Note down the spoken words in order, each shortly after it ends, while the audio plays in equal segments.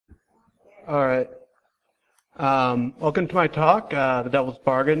All right. Welcome to my talk, The Devil's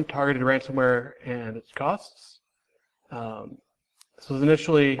Bargain, Targeted Ransomware and Its Costs. This was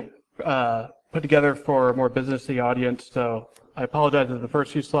initially put together for a more businessy audience, so I apologize if the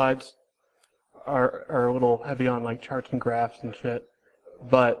first few slides are a little heavy on like charts and graphs and shit.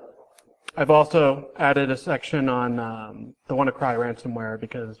 But I've also added a section on the WannaCry ransomware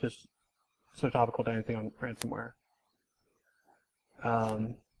because it's just so topical to anything on ransomware.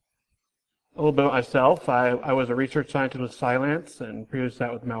 A little bit about myself. I was a research scientist with Cylance and previous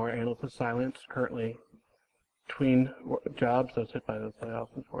that with malware analyst with Cylance. Currently between jobs. I was hit by those layoffs,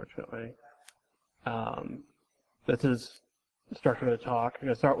 unfortunately. This is the structure of the talk. I'm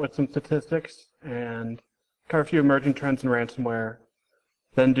going to start with some statistics and cover a few emerging trends in ransomware.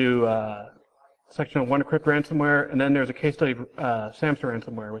 Then do a section on WannaCrypt ransomware, and then there's a case study of Samsa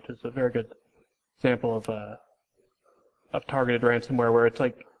ransomware, which is a very good example of targeted ransomware, where it's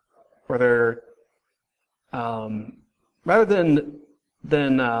like where they're rather than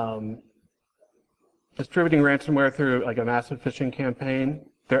distributing ransomware through like a massive phishing campaign,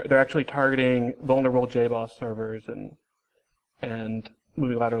 they're actually targeting vulnerable JBoss servers and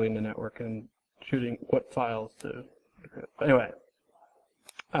moving laterally in the network and shooting what files to. Anyway,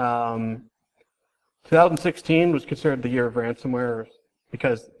 2016 was considered the year of ransomware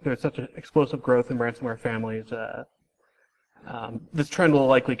because there's such an explosive growth in ransomware families. This trend will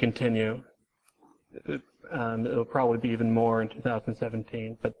likely continue. It'll probably be even more in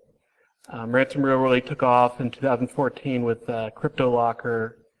 2017. But ransomware really took off in 2014 with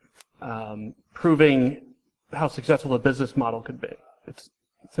CryptoLocker proving how successful the business model could be. It's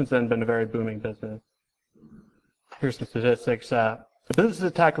since then been a very booming business. Here's some statistics. The business is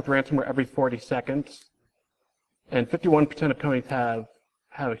attacked with ransomware every 40 seconds, and 51% of companies have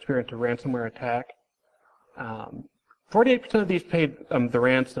experienced a ransomware attack. 48% of these paid the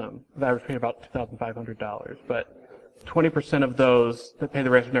ransom. The average paid about $2,500, but 20% of those that paid the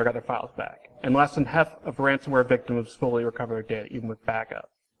ransom never got their files back. And less than half of ransomware victims fully recover their data, even with backup.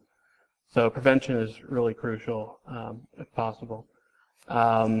 So prevention is really crucial, if possible.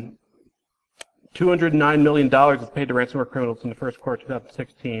 $209 million was paid to ransomware criminals in the first quarter of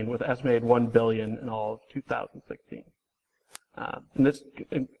 2016, with estimated $1 billion in all of 2016. And this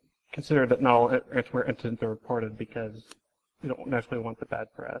consider that not all ransomware incidents are reported because you don't necessarily want the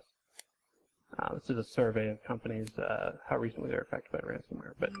bad press. This is a survey of companies, how recently they're affected by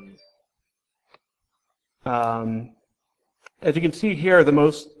ransomware. But as you can see here, the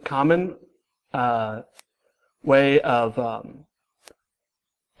most common way of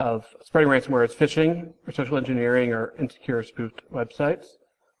spreading ransomware is phishing, or social engineering, or insecure spoofed websites.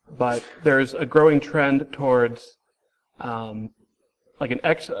 But there's a growing trend towards like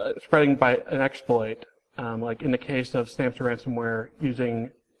spreading by an exploit, like in the case of Samsa ransomware, using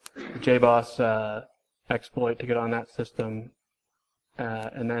the JBoss exploit to get on that system,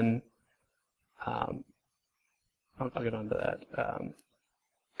 and then I'll get on to that.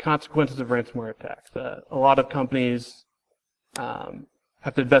 Consequences of ransomware attacks. A lot of companies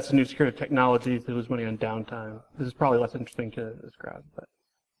have to invest in new security technologies. They lose money on downtime. This is probably less interesting to this crowd, but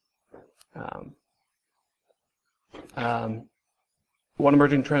one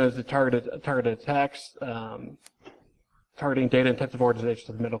emerging trend is the targeted attacks, targeting data-intensive organizations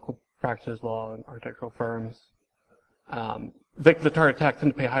of medical practices, law, and architectural firms. Victims of target attacks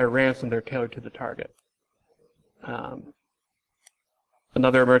tend to pay higher ransom. They're tailored to the target.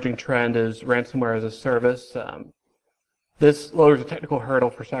 Another emerging trend is ransomware as a service. This lowers a technical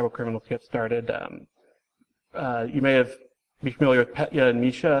hurdle for cyber criminals to get started. You may be familiar with Petya and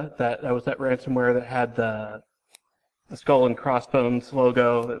Misha. That was that ransomware that had the skull and crossbones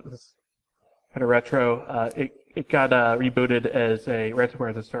logo that was kind of retro. It got rebooted as a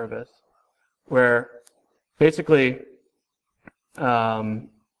ransomware as a service, where basically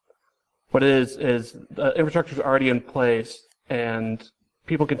what it is the infrastructure is already in place and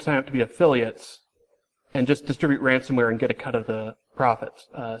people can sign up to be affiliates and just distribute ransomware and get a cut of the profits.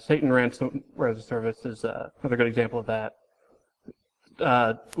 Satan ransomware as a service is another good example of that.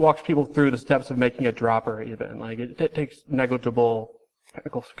 Walks people through the steps of making a dropper even. Like it takes negligible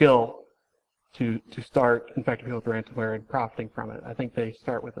technical skill to start infecting people with ransomware and profiting from it. I think they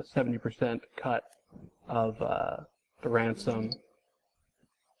start with a 70% cut of the ransom.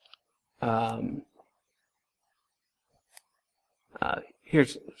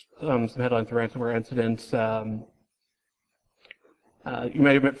 Here's some headlines for ransomware incidents. You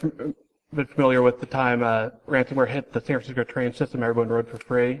may have been familiar with the time ransomware hit the San Francisco train system. Everyone rode for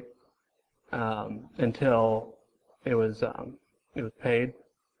free until it was paid.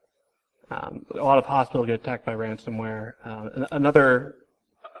 A lot of hospitals get attacked by ransomware. Another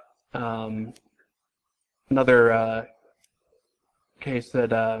Another case that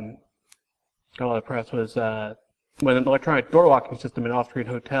got a lot of press was when an electronic door locking system in an off-street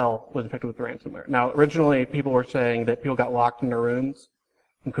hotel was infected with ransomware. Now, originally, people were saying that people got locked in their rooms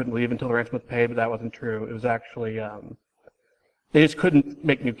and couldn't leave until the ransom was paid, but that wasn't true. It was actually, they just couldn't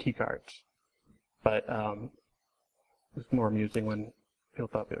make new key cards. But it was more amusing when people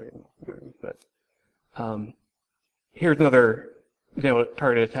thought they were in the rooms. But here's another example of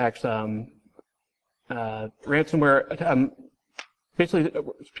targeted attacks. Ransomware, basically,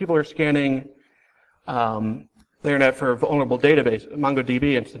 people are scanning the internet for vulnerable database,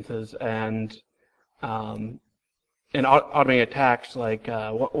 MongoDB instances, and automating attacks like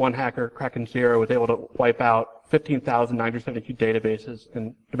one hacker, Kraken Zero, was able to wipe out 15,972 databases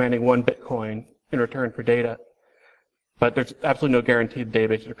and demanding 1 Bitcoin in return for data. But there's absolutely no guarantee the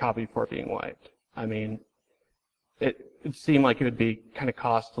databases are copied before being wiped. I mean, it seemed like it would be kind of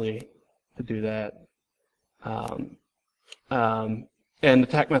costly to do that. And the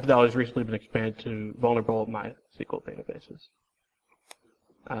attack methodology has recently been expanded to vulnerable MySQL databases.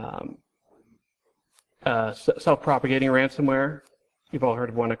 Self-propagating ransomware. You've all heard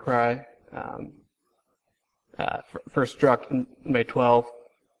of WannaCry. First struck in May 12th,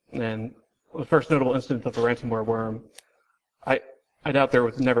 and the first notable instance of a ransomware worm. I doubt there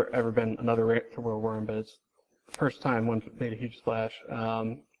was never ever been another ransomware worm, but it's the first time one made a huge splash.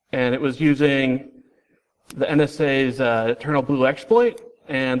 And it was using the NSA's Eternal Blue exploit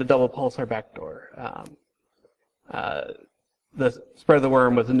and the double pulsar backdoor. The spread of the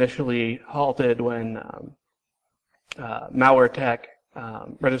worm was initially halted when malware tech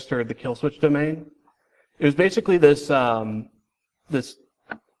registered the kill switch domain. It was basically this this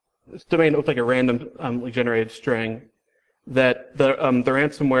domain that looked like a randomly generated string that the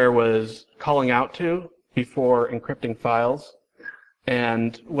ransomware was calling out to before encrypting files.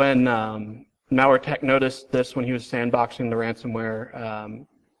 And when malware tech noticed this when he was sandboxing the ransomware,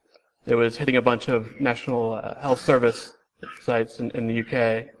 it was hitting a bunch of National Health Service sites in the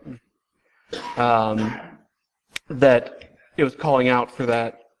UK, that it was calling out for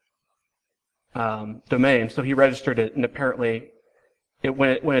that domain. So he registered it, and apparently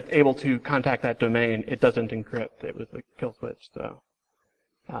when it's able to contact that domain, it doesn't encrypt. It was a kill switch. So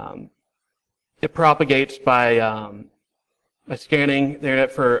it propagates by scanning the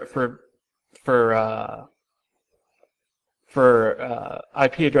internet for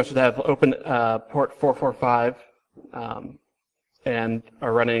IP addresses that have open port 445 and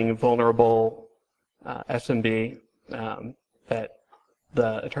are running vulnerable SMB that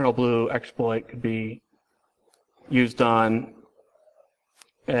the Eternal Blue exploit could be used on.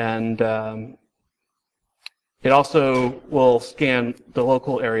 And it also will scan the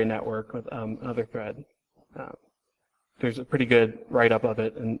local area network with another thread. There's a pretty good write-up of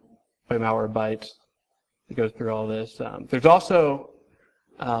it by Malwarebytes. It goes through all this. There's also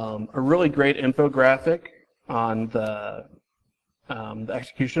a really great infographic on the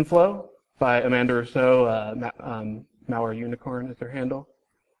execution flow by Amanda Rousseau. Malware Unicorn is their handle.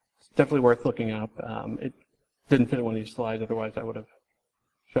 It's definitely worth looking up. It didn't fit in one of these slides, otherwise I would have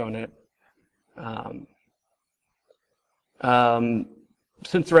shown it.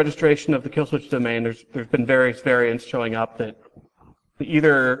 Since the registration of the kill switch domain, there's been various variants showing up that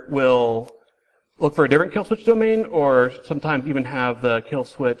either will look for a different kill switch domain or sometimes even have the kill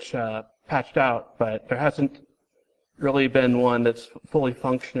switch patched out, but there hasn't really been one that's fully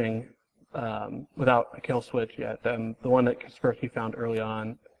functioning without a kill switch yet. The one that Kaspersky found early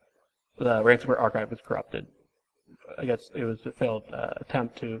on, the ransomware archive was corrupted. I guess it was a failed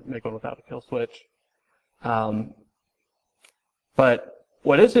attempt to make one without a kill switch. But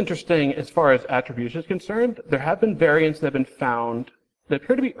what is interesting as far as attribution is concerned, there have been variants that have been found that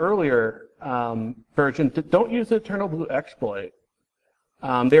appear to be earlier versions that don't use the Eternal Blue exploit.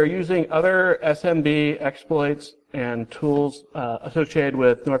 They're using other SMB exploits and tools associated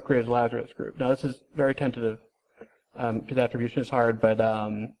with North Korea's Lazarus group. Now, this is very tentative because attribution is hard, but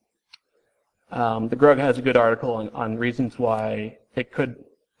the Grug has a good article on reasons why it could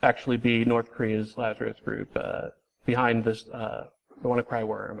actually be North Korea's Lazarus group behind this the WannaCry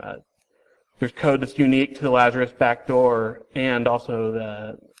worm. There's code that's unique to the Lazarus backdoor and also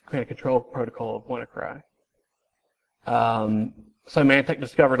the command and control protocol of WannaCry. Symantec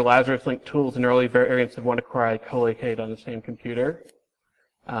discovered Lazarus linked tools and early variants of WannaCry co-located on the same computer.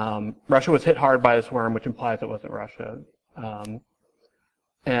 Russia was hit hard by this worm, which implies it wasn't Russia.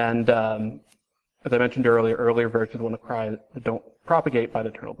 As I mentioned earlier, earlier versions of WannaCry that don't propagate by the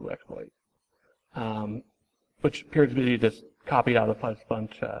Eternal Blue exploit, which appears to be just copied out of a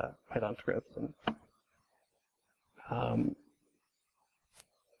bunch Python scripts. And,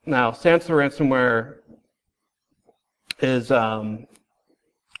 Now, Sansa ransomware is a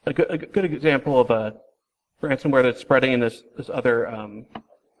good example of a ransomware that's spreading in this other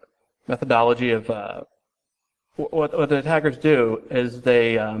methodology of what the attackers do is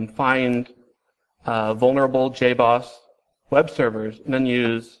they find vulnerable JBoss web servers and then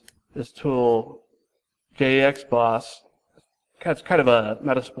use this tool JAXBoss. It's kind of a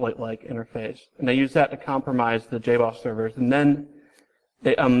Metasploit-like interface, and they use that to compromise the JBoss servers, and then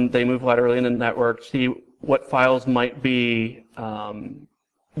they move laterally in the network, see what files might be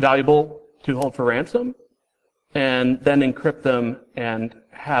valuable to hold for ransom, and then encrypt them and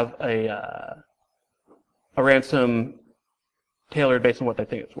have a ransom tailored based on what they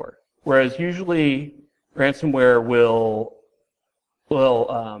think it's worth. Whereas usually ransomware will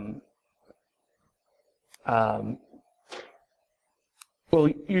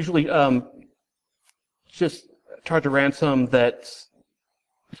usually just charge a ransom that's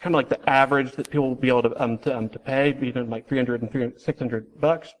kind of like the average that people will be able to pay, between like $300 and $600.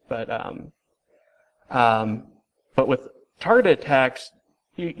 But with targeted attacks,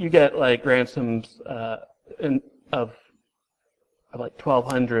 you get like ransoms of like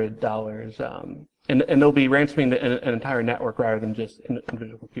 $1,200, and they'll be ransoming an entire network rather than just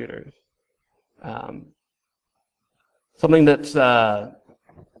individual computers. Something that's to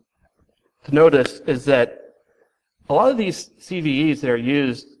notice is that a lot of these CVEs that are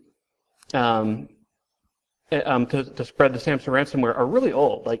used to spread the Sansa ransomware are really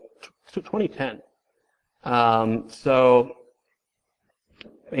old, like 2010. So,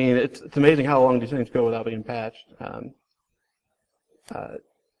 I mean, it's amazing how long these things go without being patched.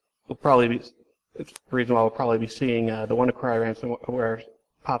 We'll probably be, it's the reason why we'll probably be seeing the WannaCry ransomware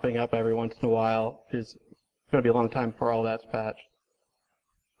popping up every once in a while. It's going to be a long time before all that's patched.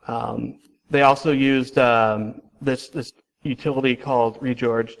 They also used this utility called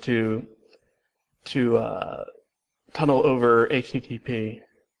regeorge to tunnel over HTTP,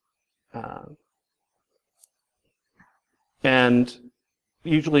 and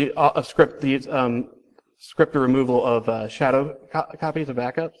usually script the removal of shadow copies of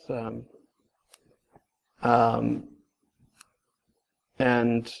backups,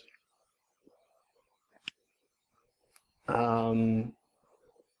 and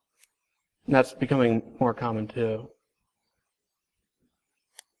that's becoming more common too.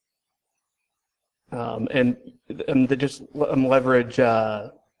 And they just leverage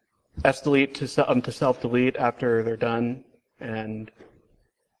sdelete to self-delete after they're done, and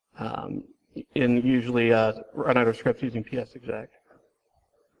usually run out of scripts using psexec.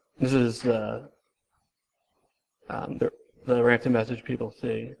 This is the ransom message people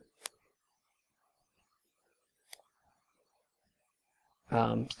see.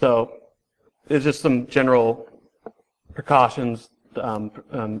 So there's just some general precautions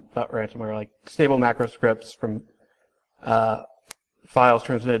about ransomware, like stable macro scripts from files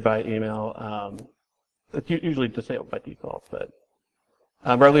transmitted by email. It's usually disabled by default, but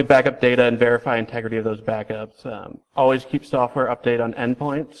regularly backup data and verify integrity of those backups. Always keep software updated on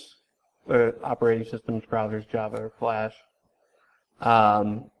endpoints, operating systems, browsers, Java, or Flash.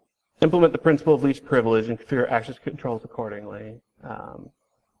 Implement the principle of least privilege and configure access controls accordingly.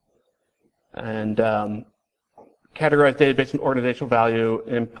 Categorize data based on organizational value,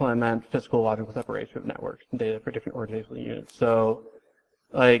 implement physical logical separation of networks and data for different organizational units. So,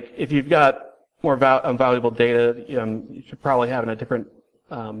 like, if you've got more valuable data, you should probably have in a different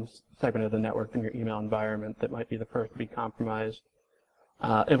segment of the network in your email environment that might be the first to be compromised.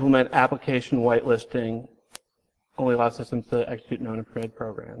 Implement application whitelisting, only allow systems to execute known and permitted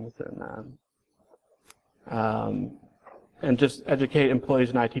programs, and just educate employees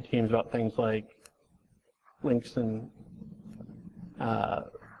and IT teams about things like links and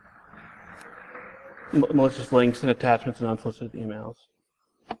malicious links and attachments and unsolicited emails.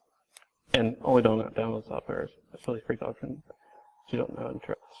 And only don't download software, especially free software that you don't know and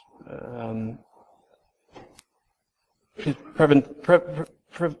trust.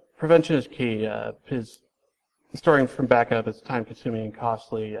 Prevention is key. Storing from backup is time-consuming and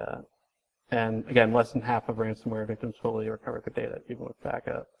costly. And again, less than half of ransomware victims fully recover their data, even with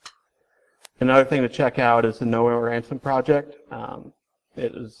backup. Another thing to check out is the NolaCon Ransom project.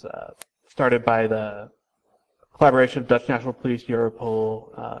 It was started by the collaboration of Dutch National Police,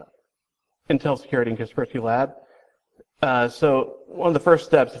 Europol, Intel Security, and Kaspersky Lab. So one of the first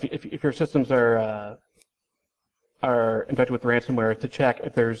steps, if your systems are infected with ransomware, is to check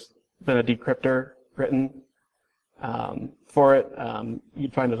if there's been a decryptor written for it.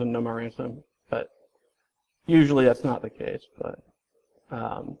 You'd find there's a NolaCon ransom, but usually that's not the case. But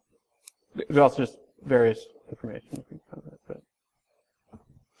there's also just various information.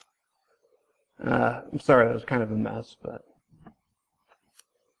 I'm sorry, that was kind of a mess, but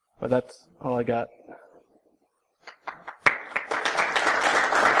that's all I got.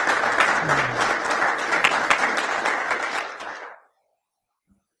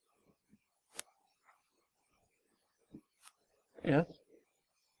 Yes?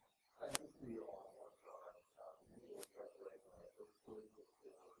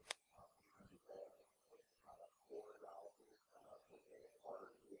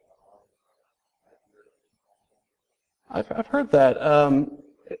 I've heard that.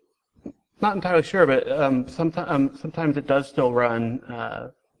 Not entirely sure, but sometimes it does still run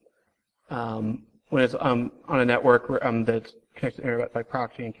when it's on a network that's connected to the internet by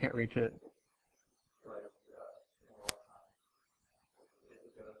proxy and can't reach it.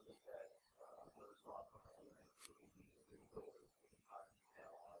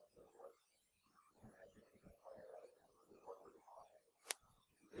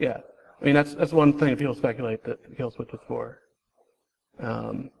 Yeah, I mean that's one thing people speculate that the kill switch is for.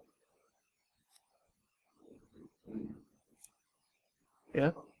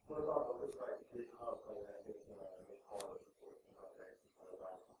 Yeah.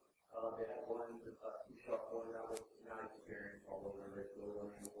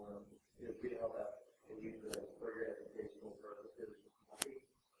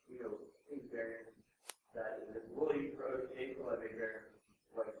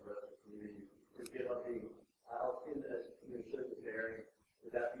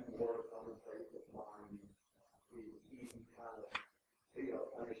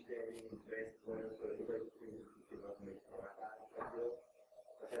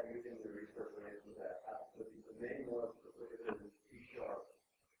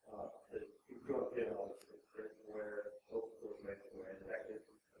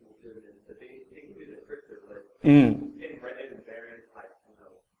 Mm.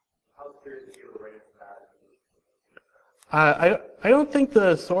 I don't think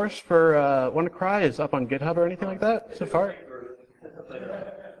the source for WannaCry is up on GitHub or anything like that so far.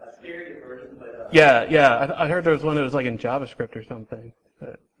 Yeah. I heard there was one that was like in JavaScript or something.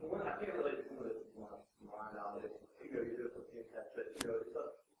 But.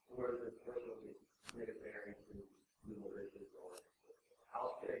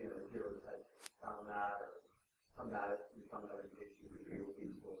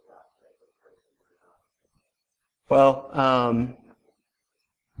 Well,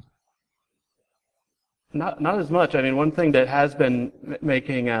 not as much. I mean, one thing that has been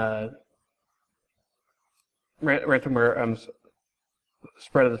making ransomware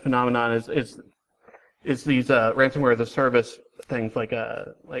spread of the phenomenon is these ransomware as a service things like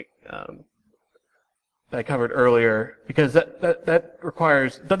that I covered earlier, because that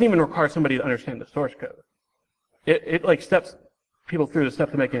doesn't even require somebody to understand the source code. It like steps people through the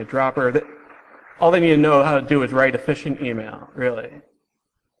steps of making a dropper. All they need to know how to do is write a phishing email, really.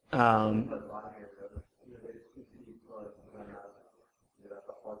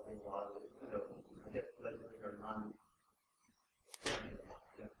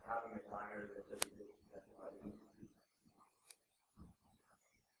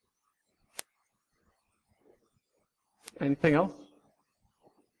 Anything else?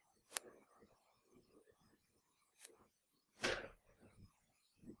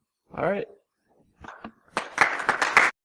 All right.